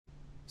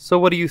So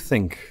what do you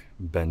think,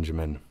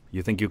 Benjamin?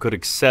 You think you could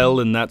excel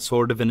in that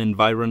sort of an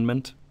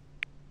environment?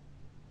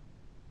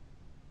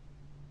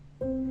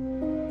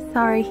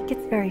 Sorry, he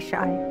gets very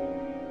shy.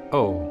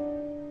 Oh,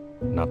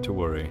 not to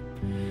worry.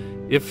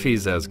 If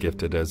he's as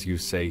gifted as you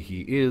say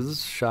he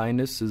is,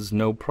 shyness is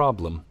no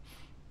problem.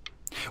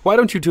 Why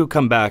don't you two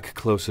come back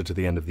closer to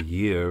the end of the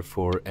year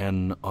for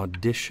an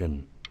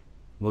audition?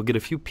 We'll get a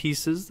few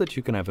pieces that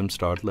you can have him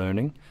start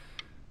learning.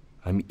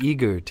 I'm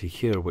eager to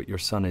hear what your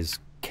son is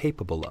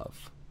capable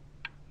of.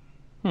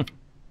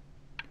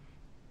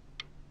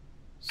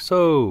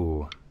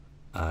 So,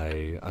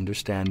 I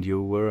understand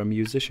you were a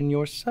musician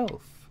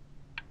yourself.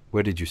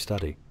 Where did you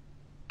study?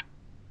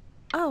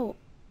 Oh,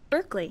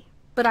 Berkeley.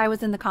 But I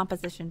was in the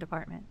composition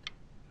department.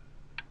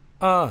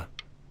 Ah,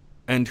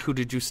 and who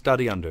did you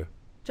study under?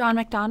 John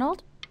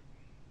MacDonald?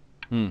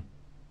 I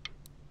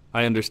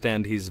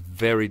understand he's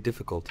very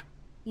difficult.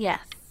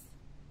 Yes.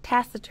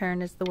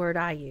 Taciturn is the word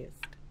I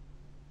used.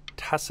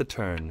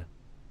 Taciturn.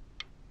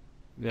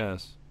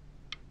 Yes.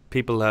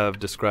 People have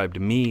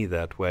described me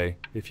that way,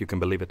 if you can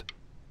believe it.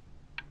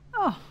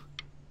 Oh,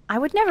 I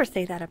would never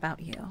say that about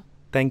you.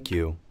 Thank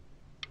you.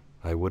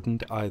 I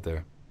wouldn't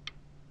either.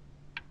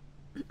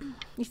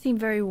 You seem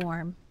very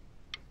warm.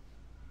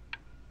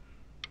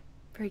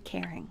 Very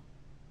caring.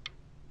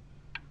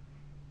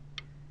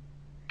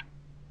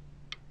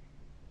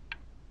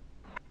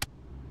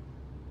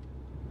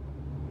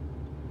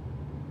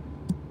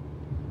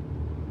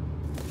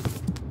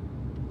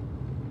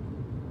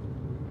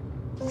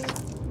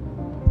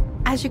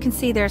 As you can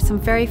see, there are some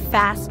very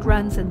fast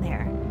runs in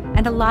there,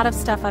 and a lot of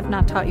stuff I've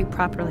not taught you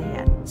properly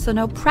yet. So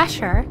no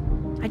pressure.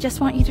 I just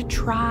want you to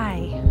try,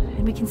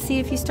 and we can see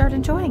if you start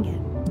enjoying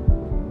it.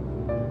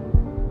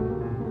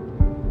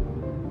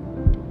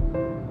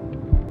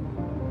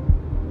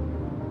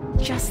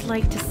 Just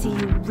like to see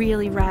you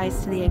really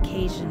rise to the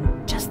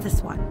occasion, just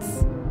this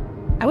once.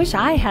 I wish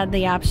I had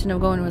the option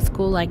of going to a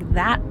school like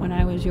that when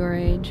I was your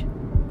age.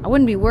 I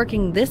wouldn't be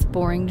working this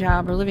boring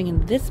job or living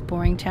in this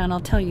boring town, I'll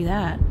tell you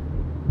that.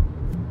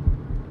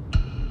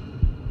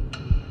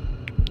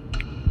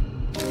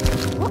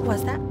 What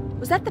was that?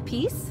 Was that the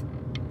piece?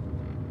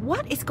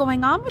 What is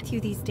going on with you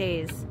these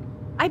days?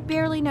 I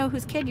barely know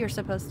whose kid you're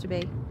supposed to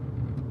be.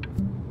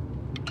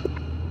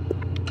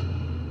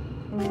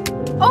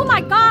 Oh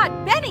my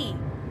God, Benny!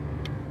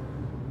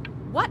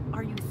 What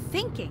are you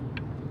thinking?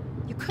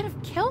 You could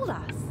have killed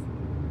us.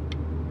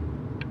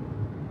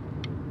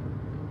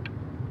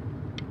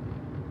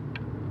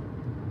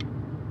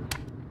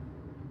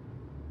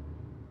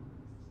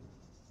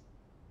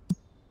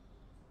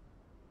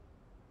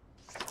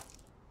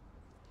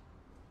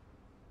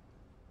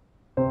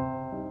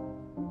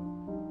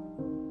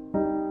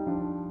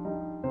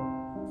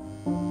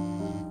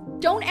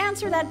 Don't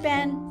answer that,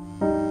 Ben.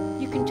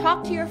 You can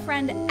talk to your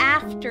friend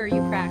after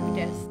you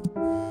practice.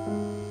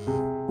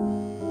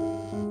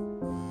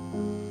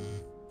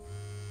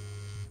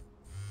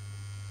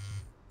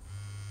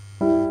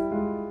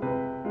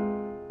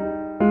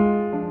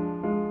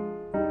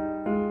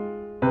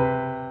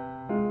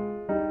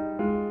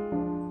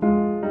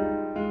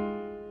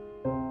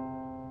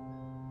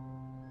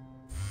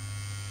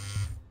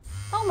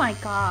 Oh my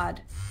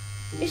God.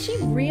 Is she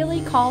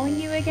really calling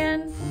you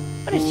again?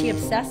 What, is she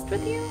obsessed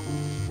with you?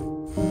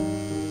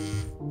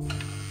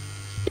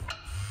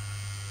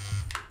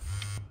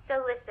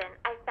 So listen,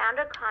 I found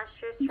a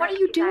construct. What are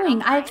you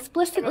doing? I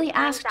explicitly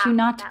asked you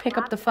not to pick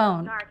up the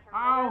phone.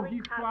 Oh,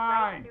 he's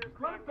fine.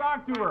 Let's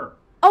talk to her.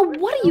 Oh,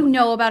 what do you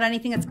know about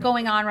anything that's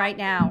going on right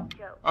now?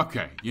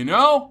 Okay, you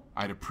know,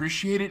 I'd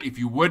appreciate it if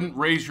you wouldn't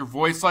raise your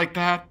voice like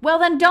that. Well,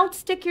 then don't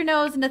stick your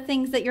nose into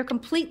things that you're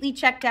completely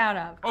checked out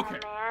of. Okay.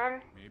 Oh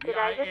man, Maybe did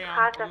I just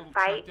cause a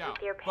fight checked out,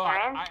 with your but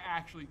parents? I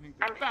actually think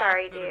the I'm fact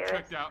sorry, that I'm dude,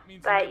 checked out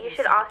means but I'm you able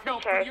should to also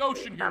account for cherish the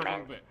ocean these here a little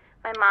moments. bit.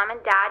 My mom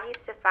and dad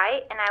used to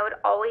fight, and I would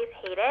always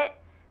hate it,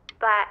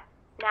 but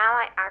now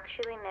I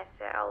actually miss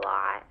it a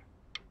lot.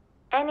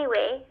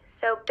 Anyway,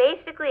 so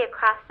basically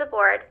across the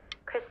board,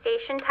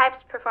 crustacean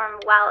types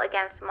perform well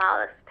against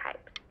mollusk types.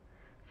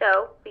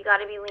 So we got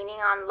to be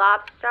leaning on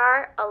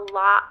lobster a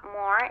lot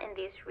more in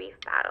these reef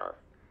battles.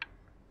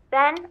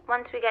 Then,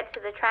 once we get to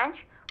the trench,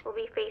 we'll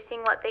be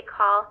facing what they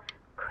call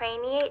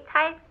craniate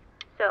types,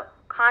 so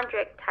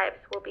chondric types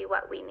will be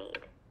what we need.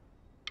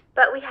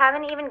 But we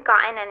haven't even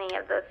gotten any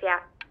of those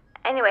yet.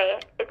 Anyway,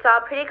 it's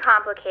all pretty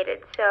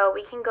complicated, so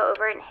we can go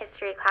over it in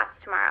history class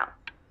tomorrow.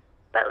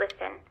 But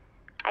listen,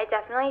 I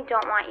definitely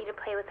don't want you to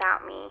play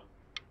without me,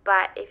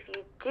 but if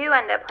you do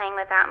end up playing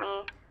without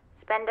me,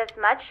 spend as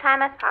much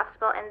time as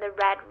possible in the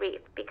red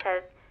reef,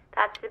 because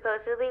that's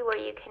supposedly where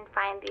you can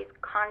find these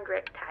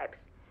chondric types,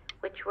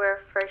 which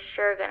we're for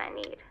sure gonna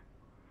need.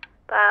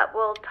 But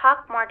we'll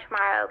talk more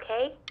tomorrow,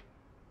 okay?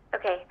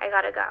 Okay, I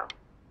gotta go.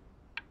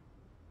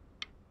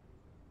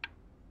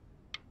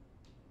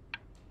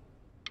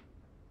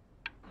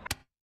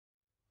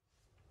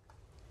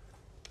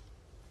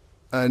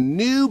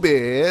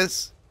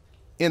 Anubis,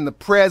 in the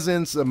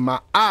presence of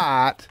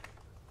Ma'at,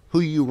 who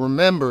you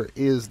remember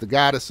is the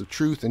goddess of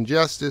truth and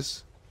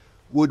justice,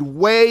 would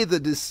weigh the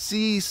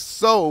deceased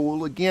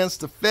soul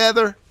against a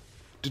feather,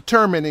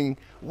 determining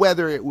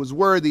whether it was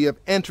worthy of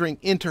entering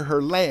into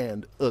her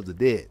land of the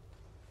dead.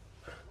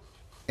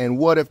 And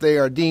what if they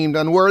are deemed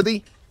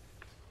unworthy?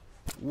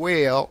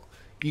 Well,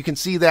 you can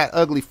see that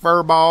ugly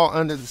fur ball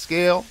under the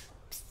scale?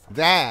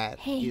 That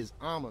is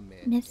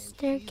Amamet.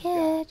 Mr.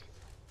 Kid.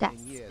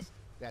 Yes,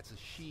 that's a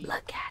she.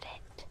 Look at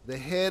it. The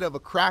head of a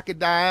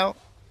crocodile,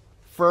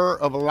 fur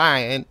of a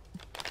lion,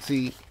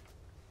 see,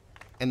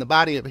 and the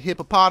body of a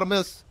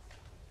hippopotamus,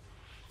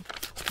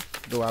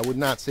 though I would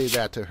not say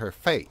that to her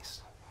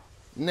face.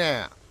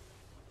 Now,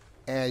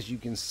 as you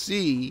can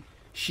see,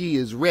 she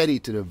is ready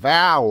to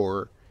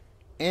devour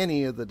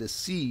any of the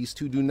deceased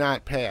who do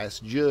not pass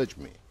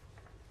judgment.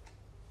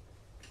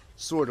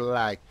 Sort of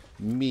like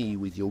me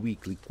with your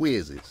weekly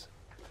quizzes.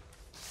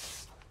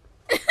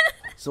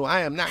 So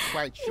I am not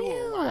quite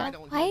sure why I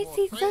don't Why hear is more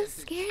he so presents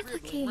scared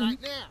scribbling looking?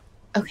 right now.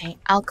 Okay,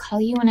 I'll call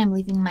you when I'm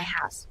leaving my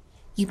house.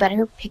 You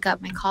better pick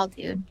up my call,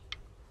 dude.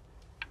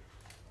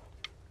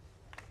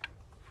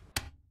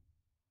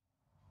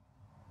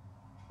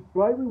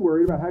 Slightly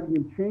worried about having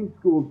him change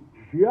schools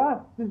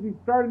just as he's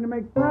starting to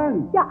make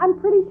friends. Yeah, I'm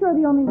pretty sure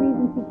the only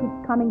reason she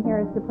keeps coming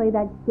here is to play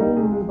that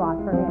game you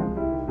bought for him.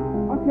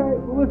 Okay,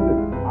 well,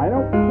 listen, I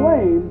don't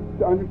claim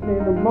to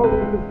understand the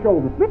motives of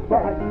children.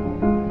 Richard!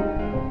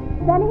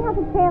 Then he has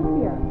a chance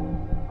here.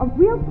 A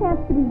real chance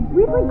to be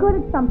really good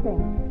at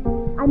something.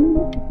 I mean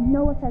this with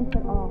no offense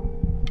at all.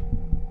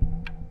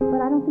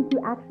 But I don't think you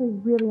actually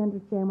really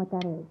understand what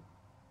that is.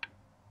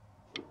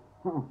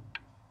 Huh.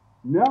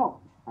 No,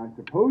 I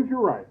suppose you're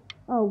right.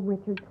 Oh,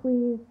 Richard,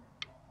 please.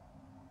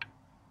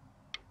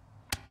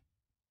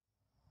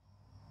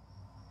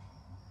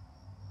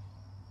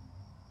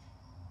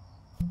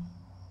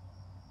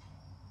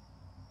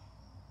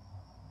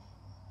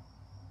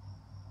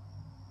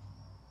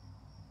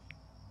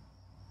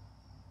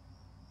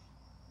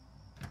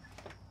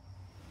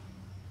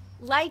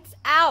 Lights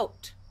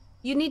out.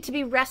 You need to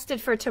be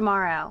rested for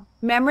tomorrow.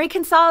 Memory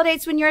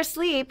consolidates when you're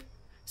asleep.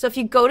 So if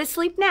you go to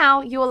sleep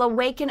now, you will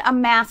awaken a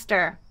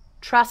master.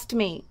 Trust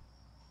me.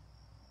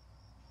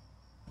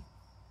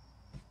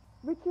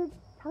 Richard,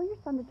 tell your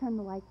son to turn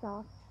the lights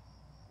off.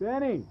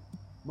 Benny,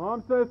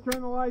 Mom says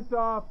turn the lights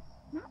off.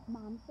 Not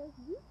Mom says,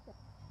 you say.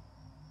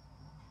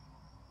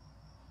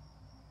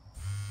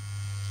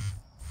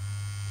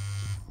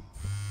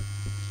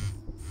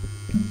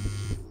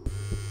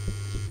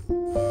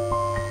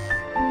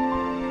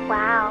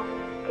 Wow,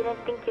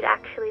 didn't think you'd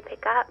actually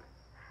pick up.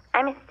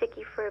 I mistook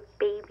you for a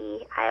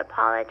baby. I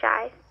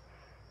apologize.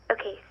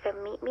 Okay, so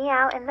meet me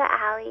out in the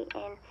alley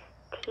in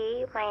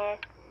T-minus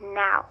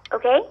now,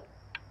 okay?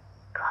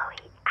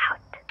 Chloe, out.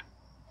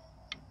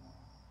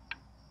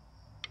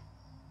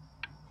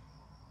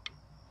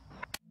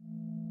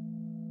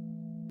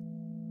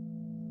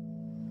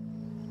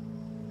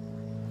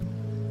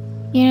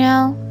 You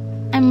know,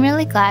 I'm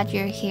really glad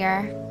you're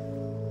here.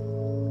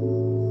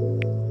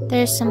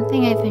 There's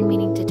something I've been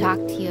meaning to talk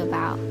to you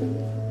about.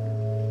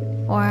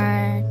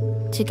 Or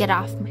to get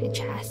off my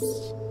chest.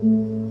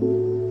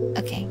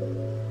 Okay.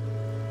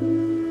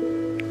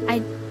 I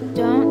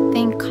don't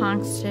think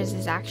Kongsters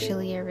is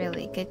actually a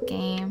really good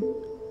game.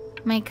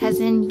 My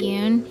cousin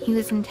Yoon, he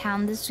was in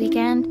town this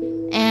weekend,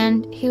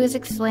 and he was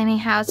explaining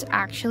how it's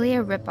actually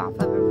a ripoff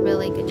of a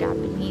really good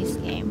Japanese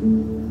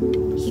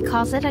game. He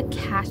calls it a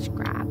cash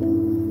grab.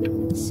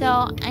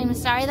 So I'm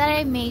sorry that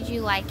I made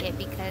you like it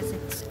because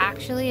it's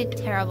actually a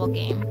terrible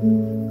game.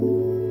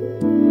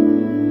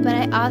 But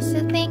I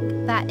also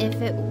think that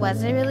if it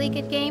was a really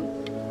good game,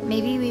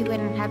 maybe we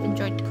wouldn't have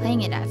enjoyed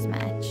playing it as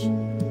much.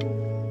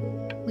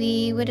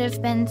 We would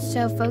have been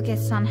so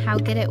focused on how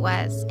good it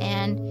was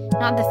and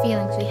not the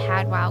feelings we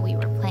had while we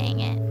were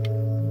playing it.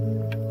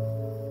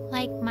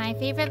 Like, my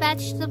favorite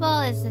vegetable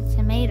is the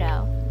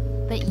tomato,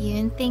 but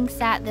Yoon thinks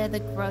that they're the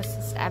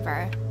grossest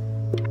ever.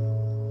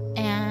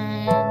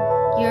 And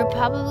you're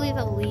probably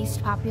the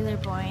least popular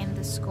boy in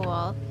the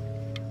school,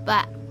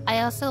 but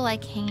I also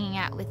like hanging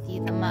out with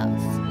you the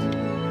most,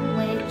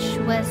 which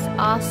was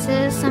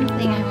also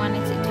something I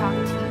wanted to talk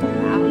to you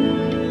about.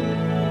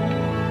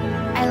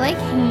 I like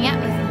hanging out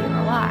with you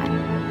a lot,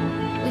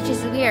 which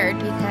is weird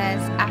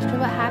because after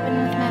what happened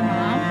with my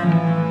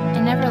mom, I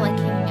never like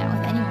hanging out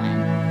with anyone.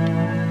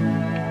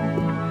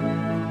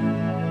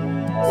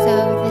 So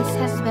this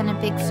has been a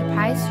big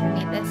surprise for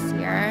me this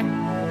year,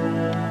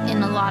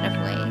 in a lot of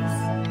ways.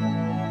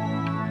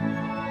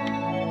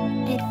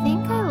 I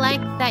think I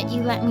like that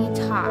you let me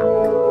talk.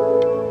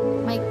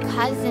 My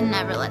cousin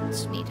never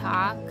lets me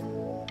talk.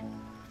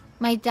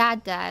 My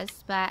dad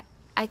does, but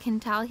I can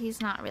tell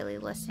he's not really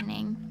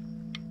listening.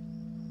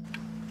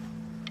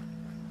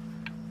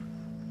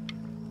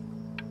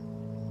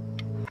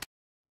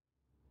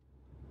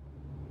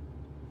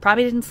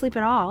 Probably didn't sleep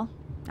at all.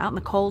 Out in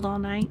the cold all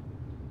night.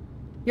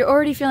 You're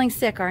already feeling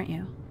sick, aren't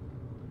you?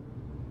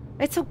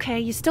 It's okay,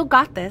 you still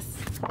got this.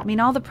 I mean,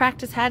 all the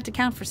practice had to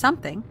count for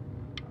something.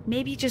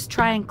 Maybe just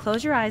try and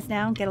close your eyes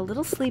now and get a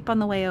little sleep on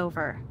the way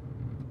over.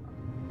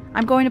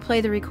 I'm going to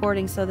play the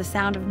recording so the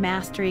sound of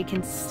mastery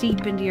can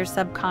seep into your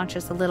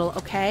subconscious a little,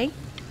 okay?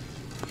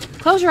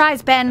 Close your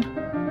eyes, Ben.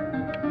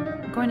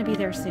 I'm going to be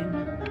there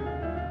soon.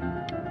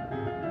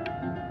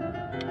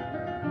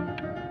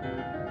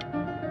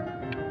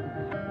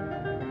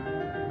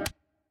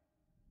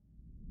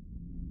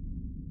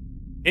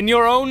 In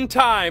your own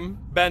time,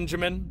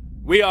 Benjamin,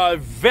 we are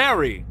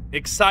very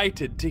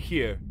excited to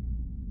hear.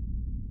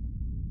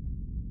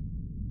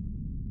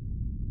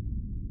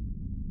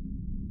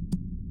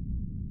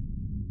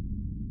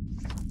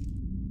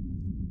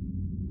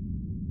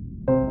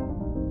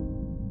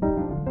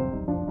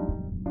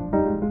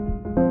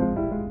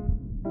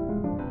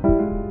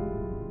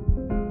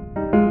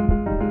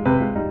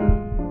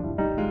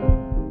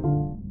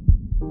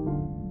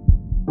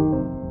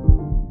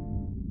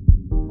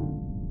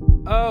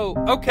 Oh,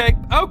 okay.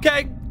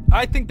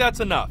 I think that's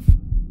enough.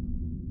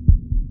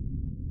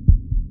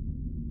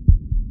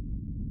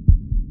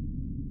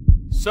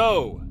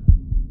 So,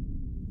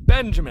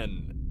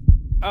 Benjamin,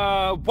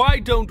 why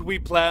don't we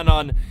plan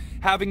on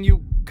having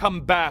you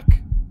come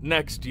back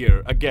next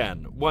year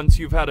again, once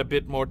you've had a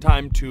bit more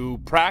time to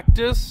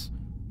practice?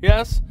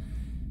 Yes?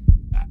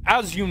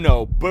 As you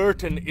know,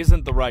 Burton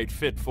isn't the right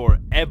fit for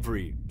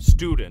every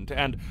student,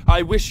 and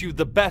I wish you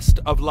the best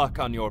of luck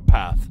on your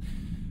path,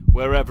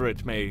 wherever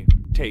it may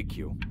take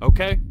you,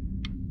 okay?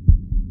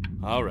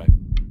 All right.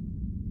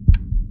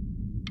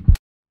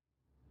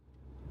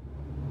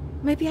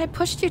 Maybe I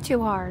pushed you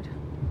too hard.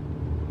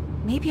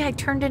 Maybe I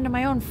turned into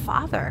my own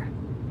father.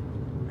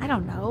 I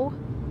don't know.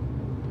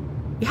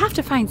 You have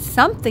to find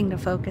something to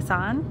focus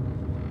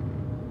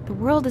on. The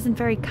world isn't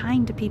very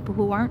kind to people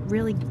who aren't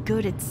really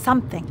good at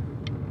something.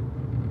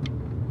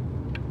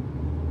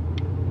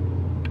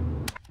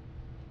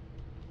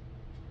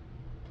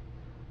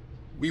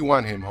 We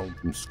want him home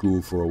from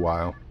school for a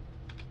while,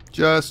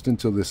 just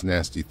until this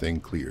nasty thing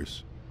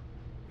clears.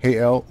 Hey,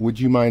 Elle, would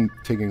you mind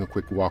taking a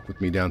quick walk with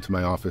me down to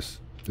my office?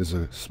 There's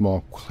a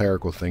small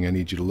clerical thing I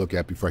need you to look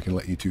at before I can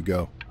let you two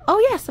go. Oh,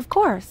 yes, of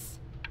course.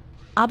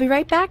 I'll be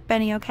right back,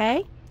 Benny,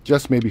 okay?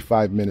 Just maybe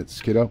 5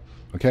 minutes, kiddo,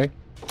 okay?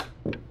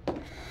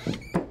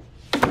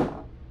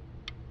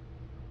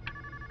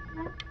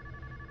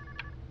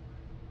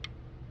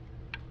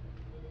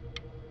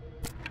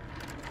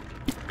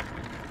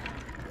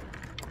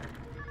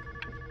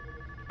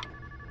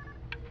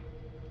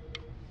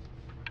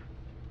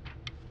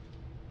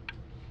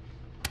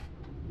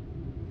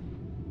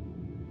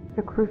 It's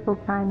a crucial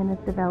time in his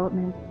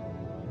development.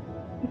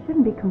 He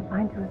shouldn't be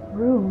confined to his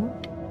room.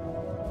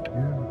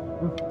 Yeah,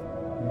 look,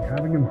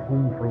 having him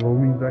home for a little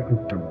means I can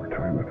spend more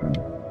time with him.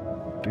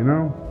 You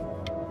know?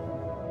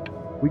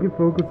 We can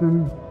focus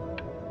him,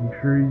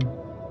 make sure he's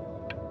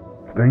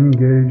staying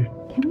engaged.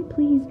 Can we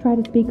please try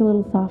to speak a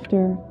little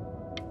softer?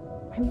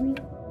 I really...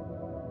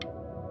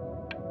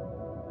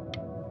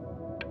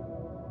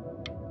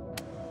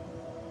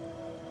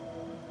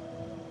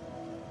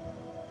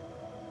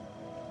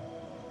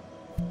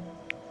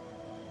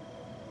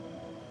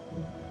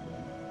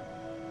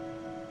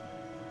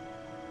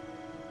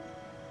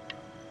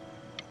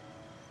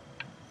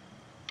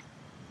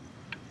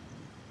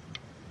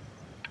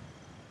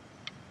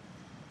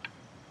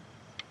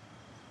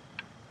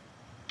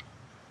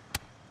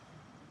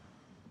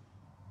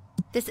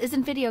 This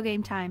isn't video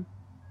game time.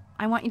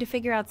 I want you to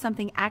figure out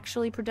something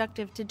actually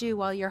productive to do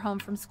while you're home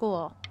from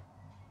school.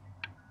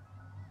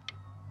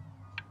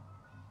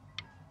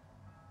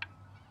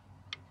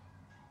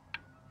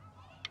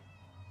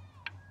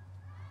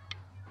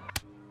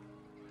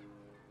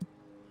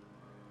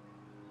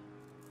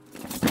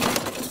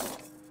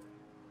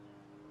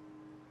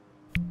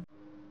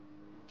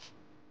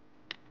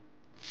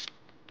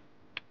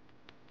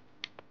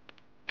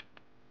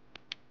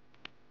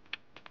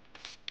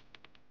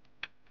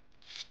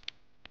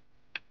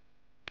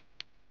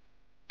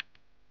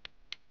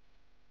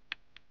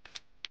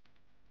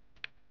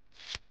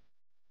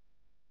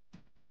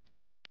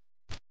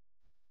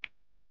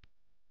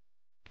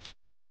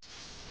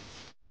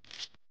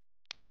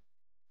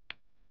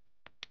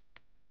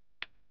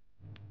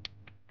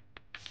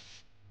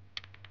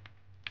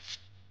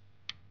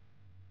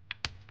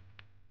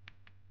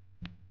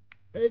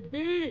 Hey,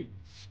 B!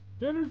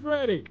 Dinner's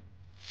ready!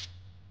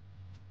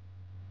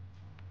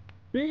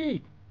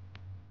 B!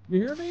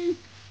 You hear me?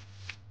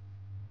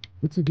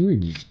 What's he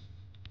doing?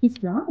 He's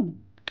drawing.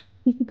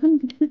 He's becoming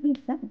completely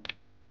obsessed.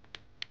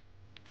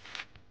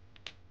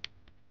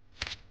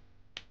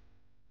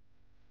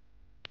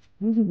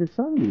 This is the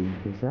sun,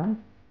 is that?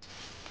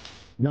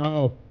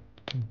 No.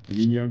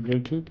 You young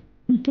Vincent?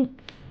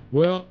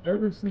 Well,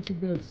 ever since he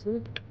got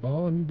sick,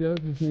 all he does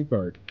is make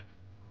art.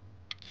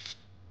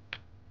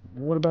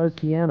 What about his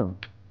piano?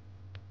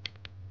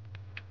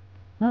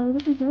 Oh,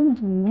 this is doing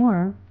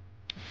anymore.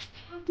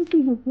 I have to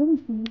see her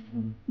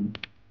feeling.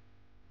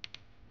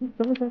 So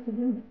what's that to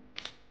do?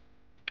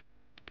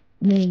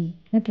 I mean,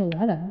 it's a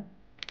letter.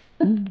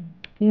 You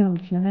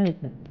don't know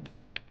anything.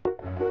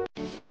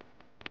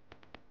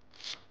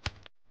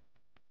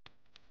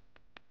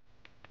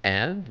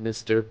 And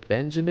Mr.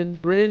 Benjamin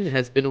Bryn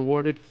has been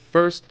awarded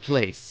first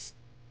place.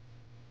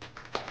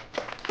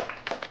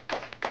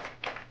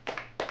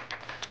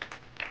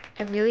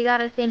 I really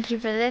gotta thank you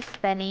for this,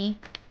 Benny.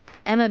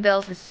 Emma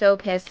Bills is so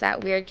pissed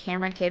that weird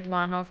camera kid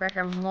won over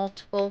her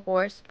multiple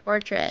horse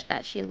portrait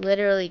that she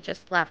literally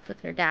just left with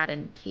her dad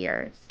in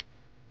tears.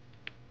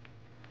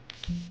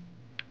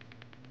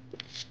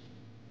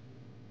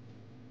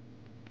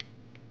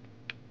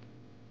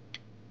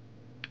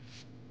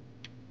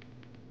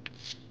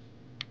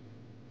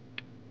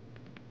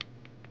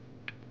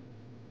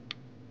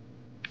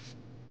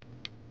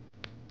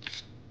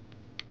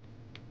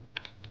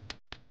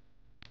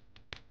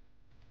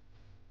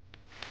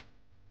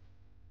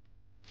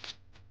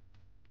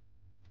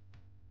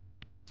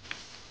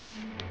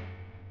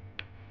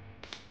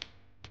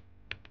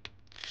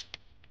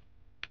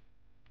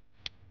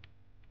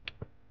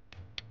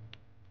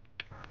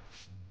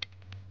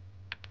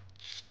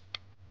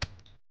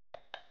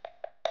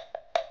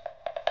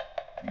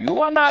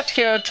 You are not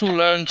here to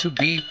learn to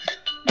be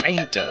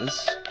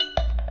painters.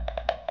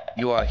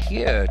 You are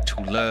here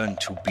to learn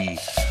to be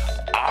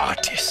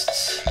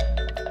artists.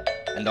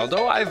 And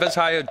although I was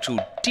hired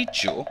to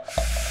teach you,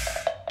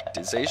 it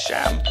is a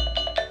sham.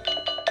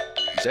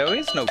 There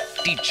is no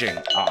teaching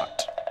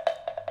art.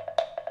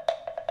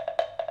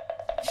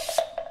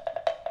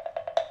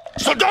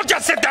 So don't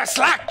just sit there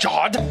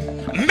slack-jawed.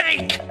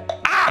 Make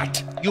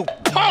art, you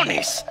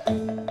ponies!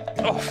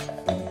 Oh.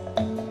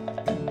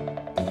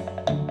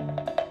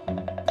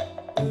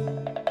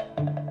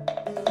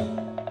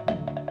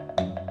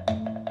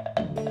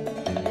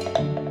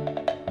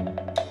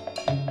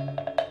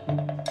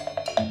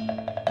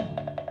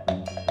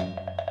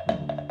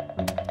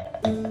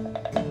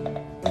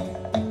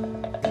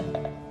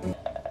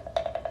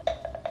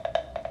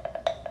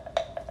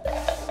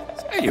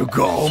 There you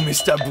go,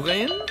 Mr.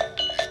 Bryn.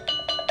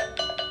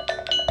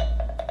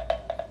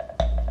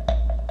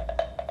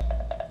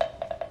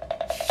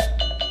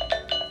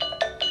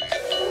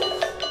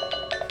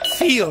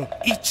 Feel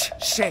each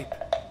shape.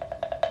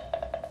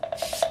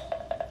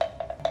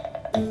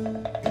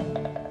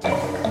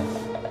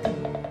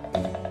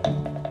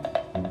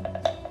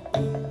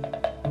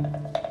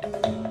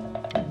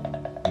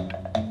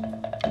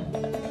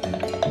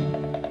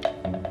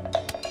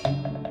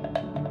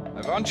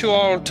 I want you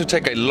all to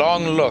take a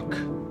long look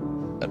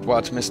at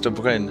what Mr.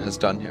 Bryn has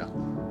done here.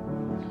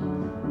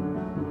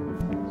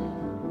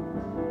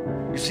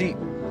 You see,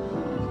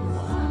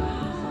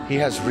 he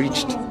has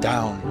reached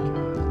down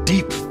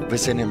deep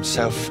within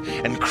himself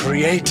and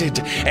created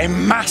a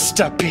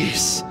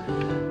masterpiece.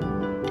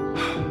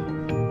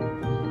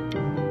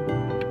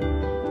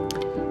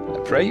 I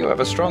pray you have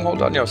a strong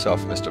hold on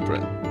yourself, Mr.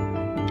 Bryn.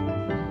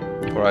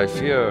 For I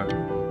fear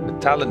with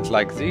talent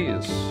like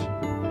these,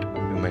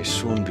 you may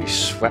soon be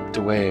swept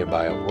away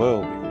by a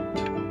whirlwind.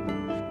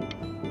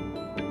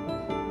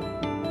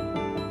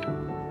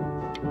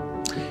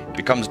 It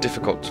becomes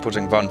difficult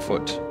putting one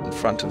foot in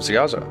front of the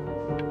other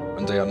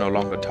when they are no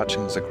longer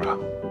touching the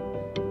ground.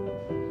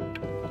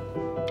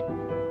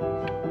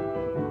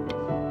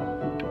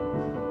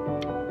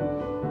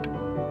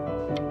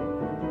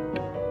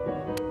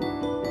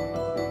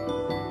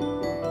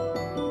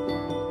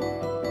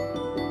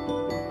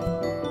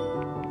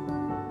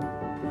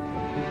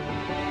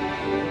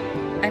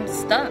 I'm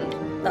stunned.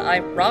 The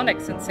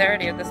ironic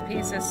sincerity of this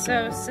piece is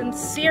so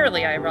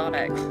sincerely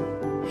ironic.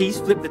 He's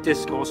flipped the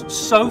discourse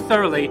so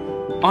thoroughly,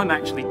 I'm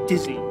actually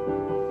dizzy.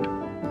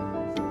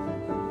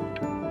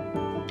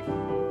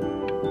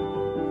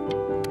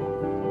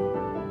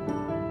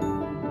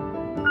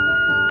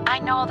 I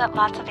know that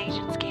lots of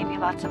agents gave you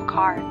lots of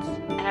cards,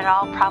 and it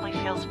all probably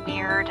feels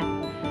weird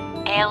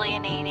and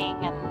alienating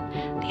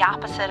and the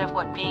opposite of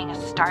what being a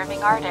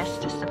starving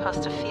artist is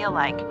supposed to feel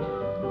like.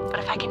 But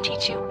if I can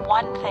teach you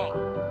one thing,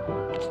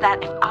 it's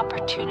that if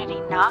opportunity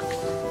knocks,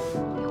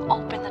 you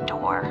open the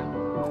door.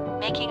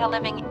 Making a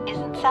living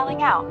isn't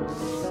selling out.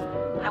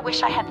 I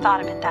wish I had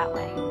thought of it that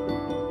way.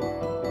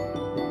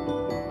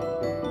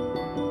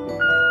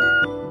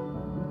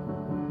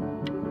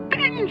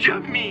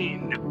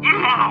 Benjamin!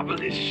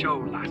 Marvelous show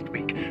last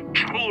week.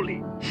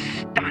 Truly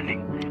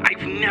stunning.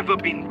 I've never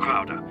been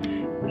prouder.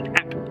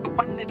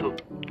 One little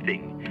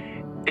thing.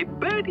 A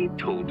birdie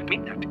told me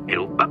that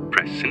Elba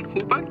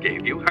Pressenhuber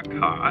gave you her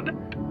card.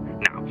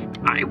 Now,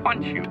 I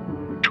want you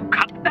to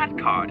cut that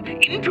card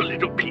into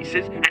little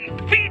pieces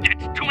and feed it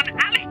to an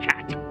alley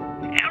cat.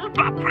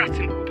 Elba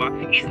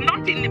Pressenhuber is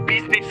not in the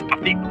business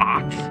of the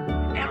arts.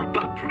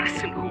 Elba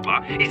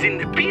Pressenhuber is in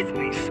the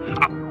business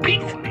of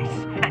business.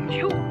 And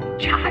you,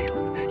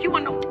 child, you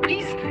are no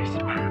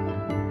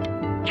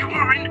businessman. You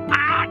are an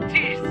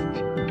artist.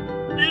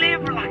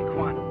 Live like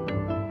one.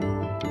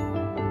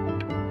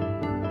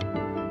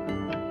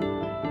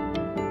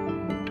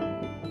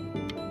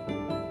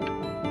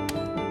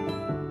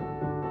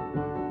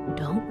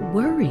 Don't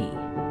worry.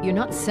 You're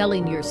not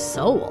selling your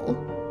soul.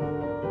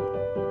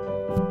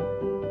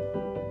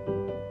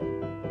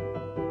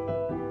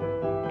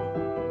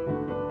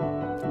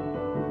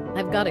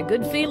 I've got a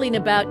good feeling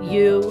about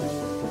you.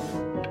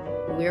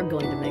 We're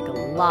going to make a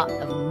lot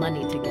of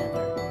money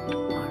together,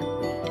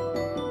 aren't we?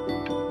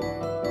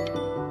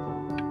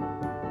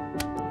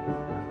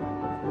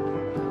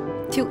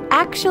 to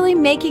actually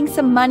making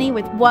some money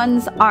with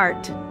one's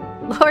art.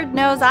 Lord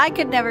knows I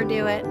could never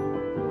do it.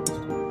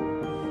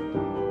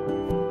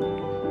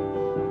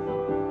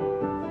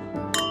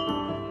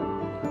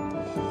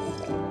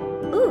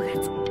 Ooh,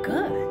 that's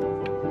good.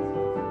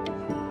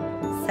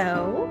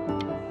 So,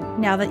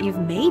 now that you've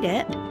made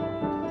it,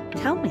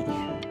 tell me,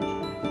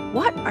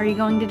 what are you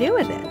going to do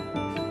with it?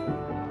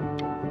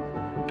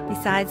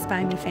 Besides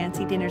buying me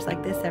fancy dinners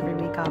like this every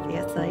week,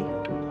 obviously.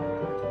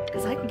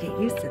 Because I can get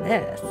used to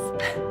this.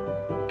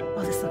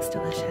 Oh, this looks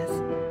delicious.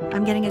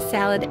 I'm getting a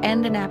salad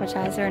and an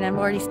appetizer, and I'm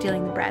already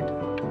stealing the bread.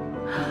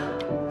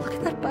 Look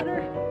at that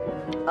butter.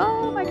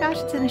 Oh my gosh,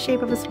 it's in the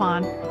shape of a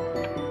swan.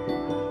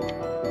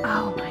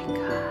 Oh my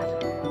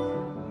God.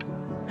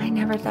 I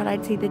never thought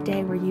I'd see the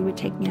day where you would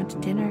take me out to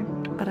dinner,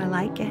 but I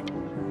like it.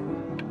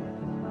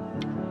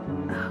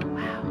 Oh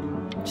wow.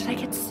 Should I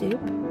get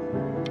soup?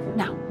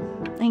 No,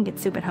 I can get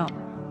soup at home.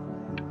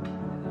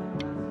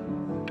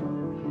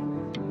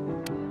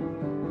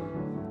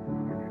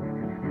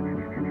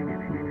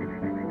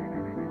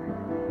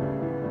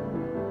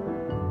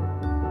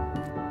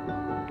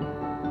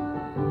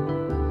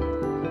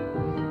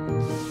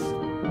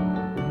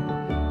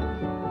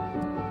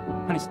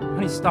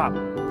 Honey, stop.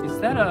 Is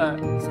that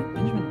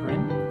Benjamin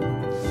Brin?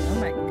 Oh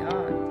my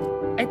god.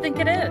 I think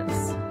it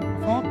is.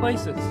 Of all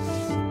places.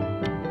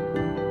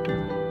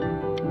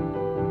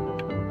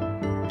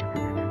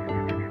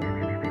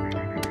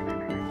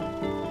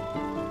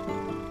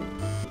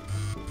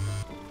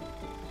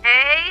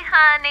 Hey,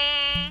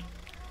 honey.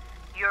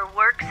 Your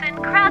work's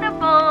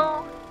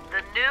incredible.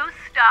 The new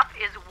stuff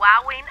is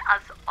wowing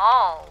us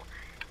all.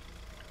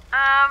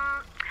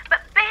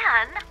 But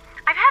Ben,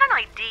 I've had an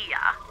idea.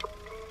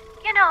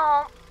 You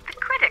know, the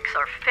critics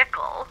are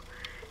fickle.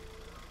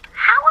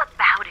 How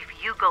about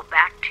if you go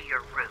back to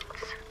your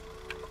roots?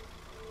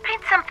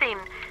 Paint something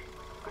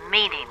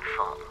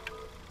meaningful,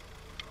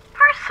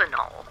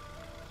 personal,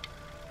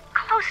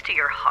 close to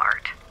your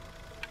heart.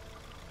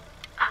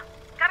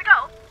 Gotta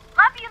go.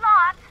 Love you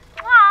lots.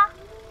 Mwah.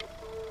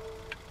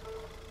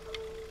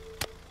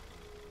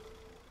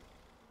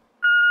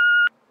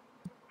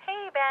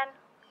 Hey, Ben.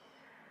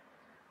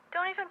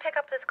 Don't even pick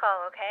up this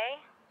call,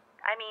 okay?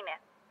 I mean it.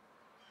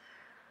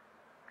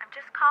 I'm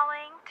just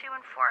calling to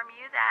inform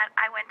you that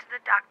I went to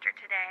the doctor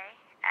today,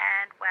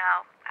 and,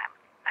 well,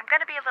 I'm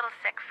going to be a little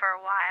sick for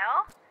a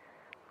while,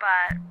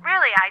 but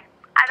really, I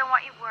don't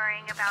want you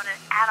worrying about it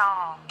at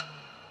all.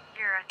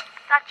 You're at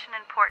such an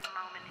important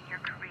moment in your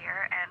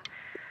career, and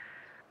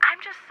I'm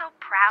just so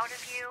proud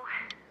of you.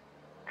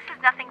 This is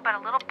nothing but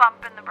a little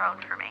bump in the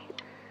road for me.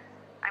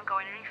 I'm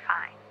going to be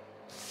fine.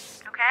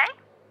 Okay?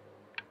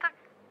 So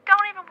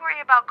don't even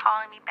worry about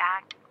calling me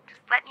back.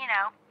 Just letting you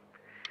know.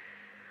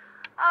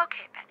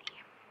 Okay, Benny.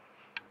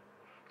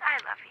 I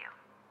love you.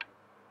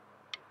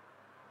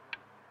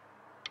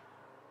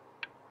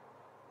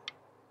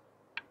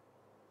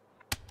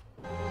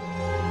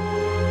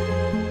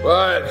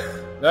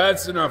 But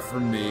that's enough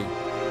from me.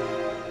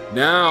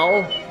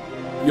 Now,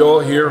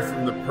 you'll hear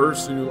from the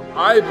person who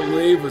I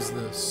believe was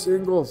the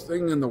single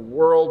thing in the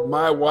world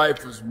my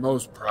wife was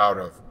most proud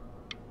of.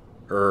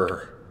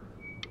 Her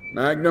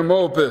magnum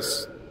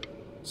opus,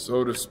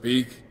 so to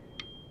speak.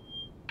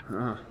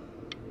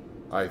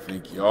 I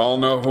think you all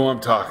know who I'm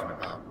talking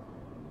about.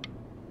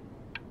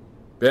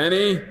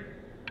 Benny? You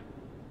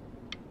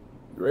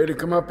ready to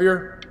come up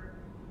here?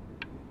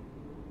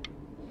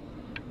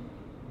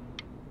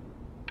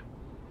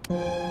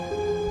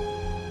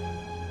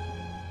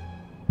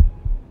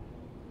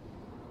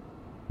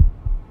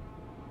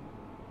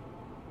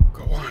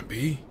 Go on,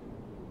 B.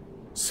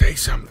 Say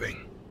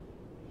something.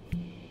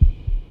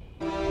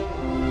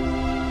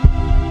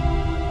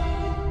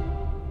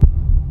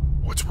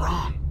 What's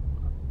wrong?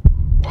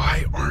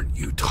 Why aren't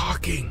you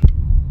talking?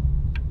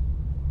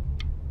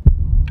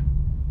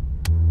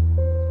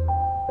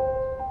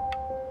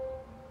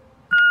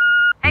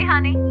 Hey,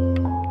 honey.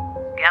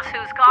 Guess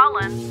who's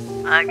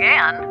calling?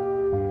 Again.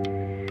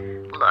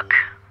 Look,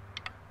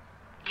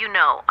 you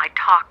know I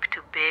talk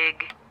to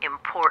big,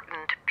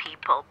 important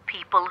people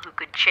who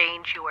could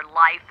change your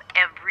life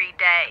every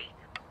day.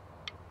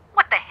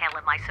 What the hell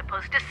am I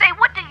supposed to say?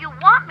 What do you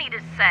want me to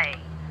say?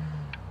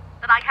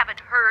 That I haven't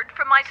heard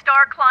from my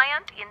star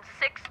client in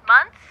 6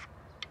 months?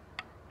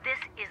 This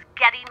is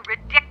getting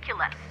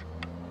ridiculous.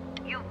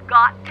 You've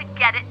got to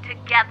get it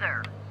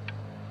together.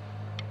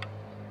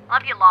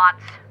 Love you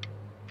lots.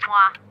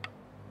 Mwah.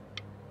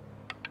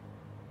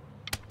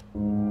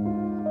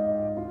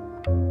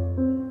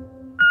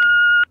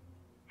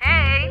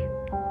 Hey,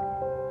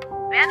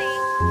 Benny.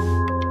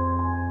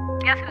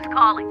 Guess who's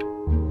calling?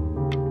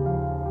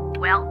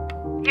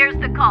 Well, here's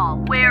the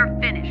call. We're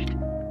finished.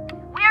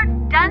 We're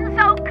done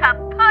so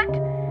kaput.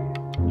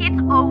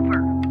 It's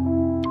over.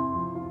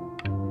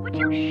 Would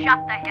you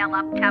shut the hell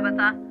up,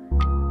 Tabitha?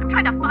 I'm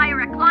trying to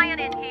fire a client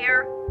in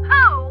here.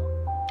 Who?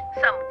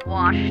 Some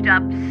washed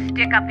up,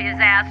 stick up his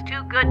ass,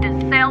 too good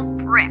to sell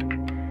prick.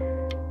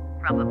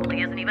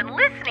 Probably isn't even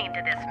listening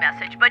to this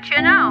message, but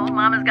you know,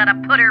 Mama's gotta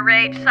put her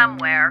rage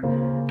somewhere.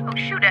 Oh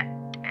shoot,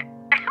 am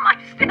I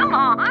still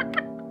on?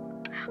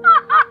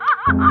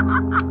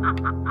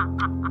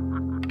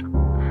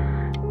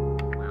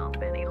 Well,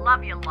 Benny,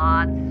 love you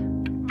lots.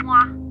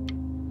 Mwah.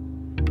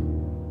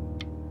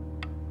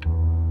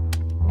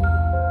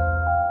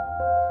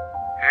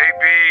 Hey,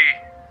 B.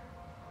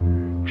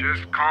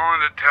 Just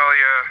calling to tell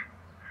you.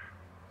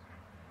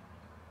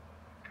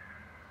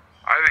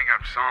 I think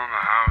I'm selling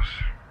the house.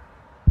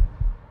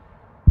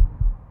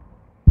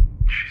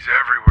 She's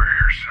everywhere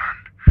here, son.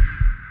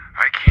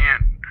 I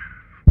can't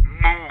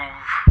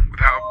move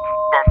without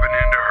bumping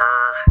into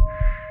her.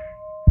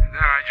 And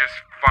then I just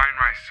find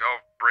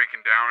myself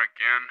breaking down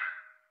again.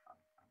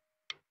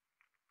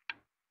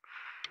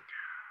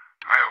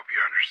 I hope you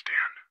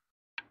understand.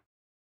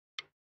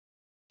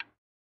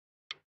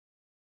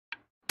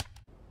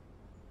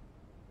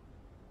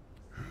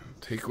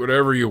 Take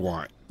whatever you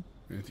want.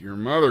 With your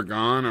mother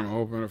gone, I'm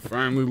hoping to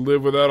finally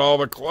live without all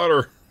the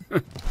clutter.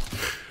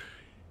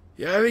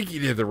 Yeah, I think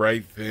you did the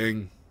right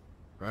thing.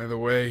 By the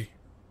way,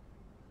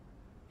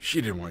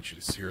 she didn't want you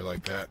to see her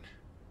like that.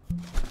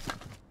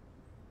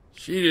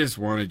 She just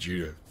wanted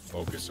you to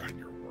focus on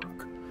your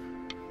work.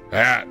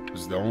 That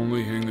was the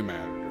only thing that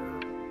mattered to her.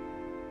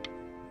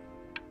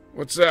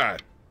 What's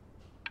that?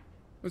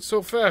 What's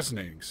so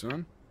fascinating,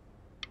 son?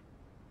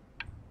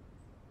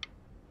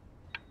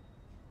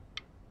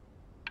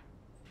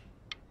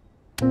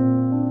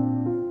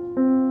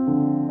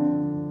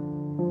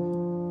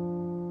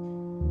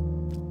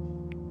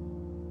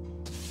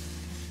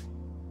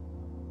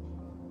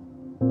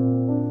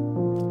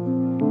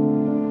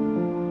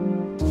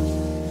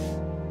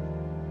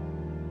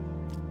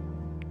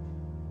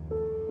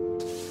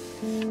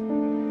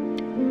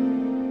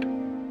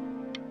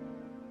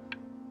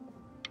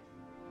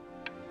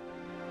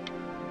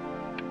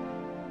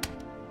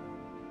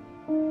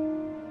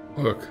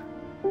 Look.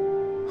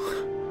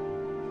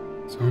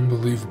 It's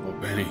unbelievable,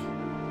 Benny.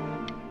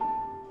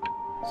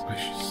 It's like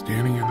she's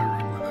standing in the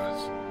room with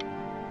us.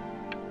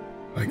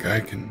 Like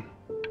I can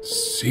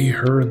see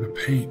her in the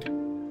paint.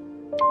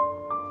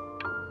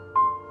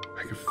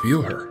 I can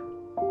feel her.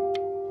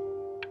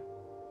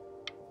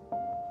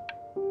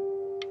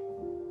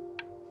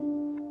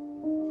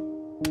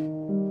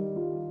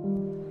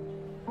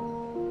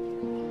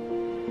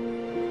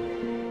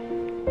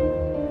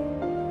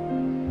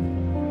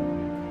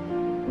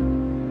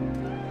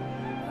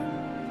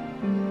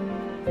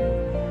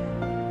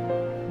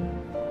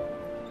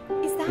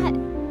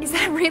 Is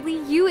that really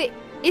you?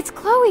 It's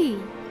Chloe,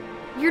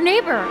 your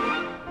neighbor.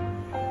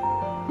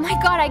 My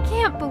God, I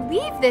can't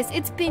believe this.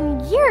 It's been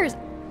years.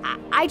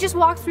 I just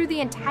walked through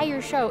the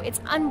entire show. It's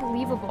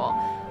unbelievable.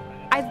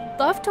 I'd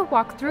love to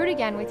walk through it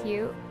again with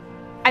you.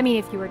 I mean,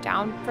 if you were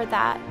down for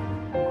that.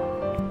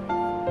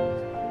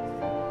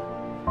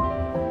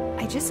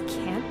 I just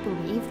can't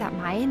believe that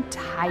my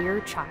entire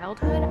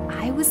childhood,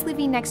 I was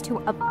living next to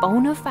a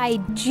bona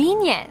fide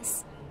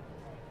genius.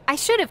 I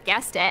should have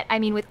guessed it. I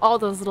mean, with all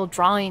those little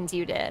drawings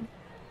you did.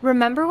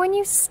 Remember when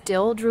you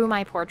still drew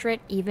my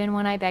portrait even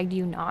when I begged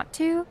you not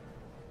to?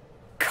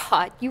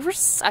 God, you were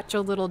such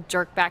a little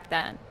jerk back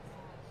then.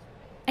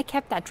 I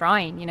kept that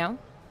drawing, you know?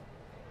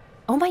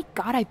 Oh my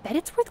God, I bet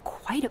it's worth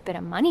quite a bit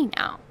of money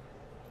now.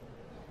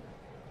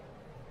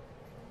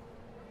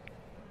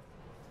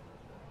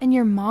 And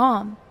your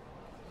mom.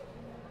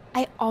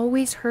 I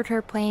always heard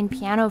her playing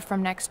piano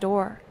from next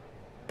door,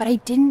 but I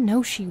didn't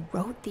know she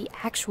wrote the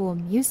actual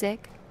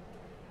music.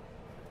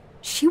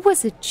 She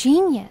was a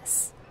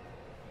genius.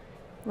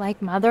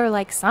 Like mother,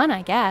 like son,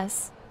 I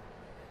guess.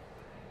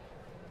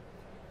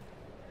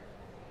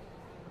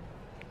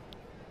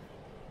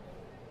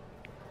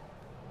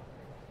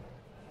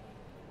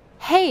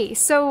 Hey,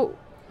 so,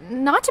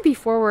 not to be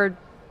forward,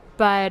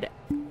 but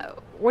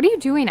what are you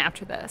doing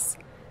after this?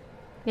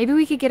 Maybe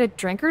we could get a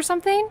drink or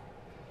something?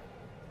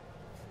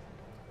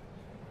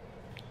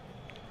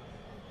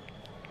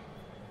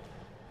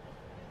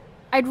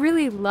 I'd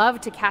really love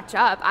to catch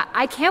up.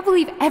 I can't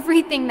believe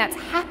everything that's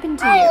happened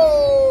to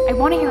you. I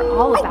want to hear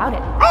all about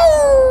it.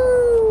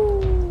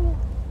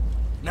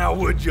 Now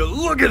would you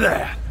look at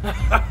that?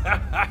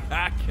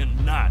 I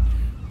cannot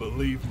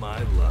believe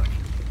my luck.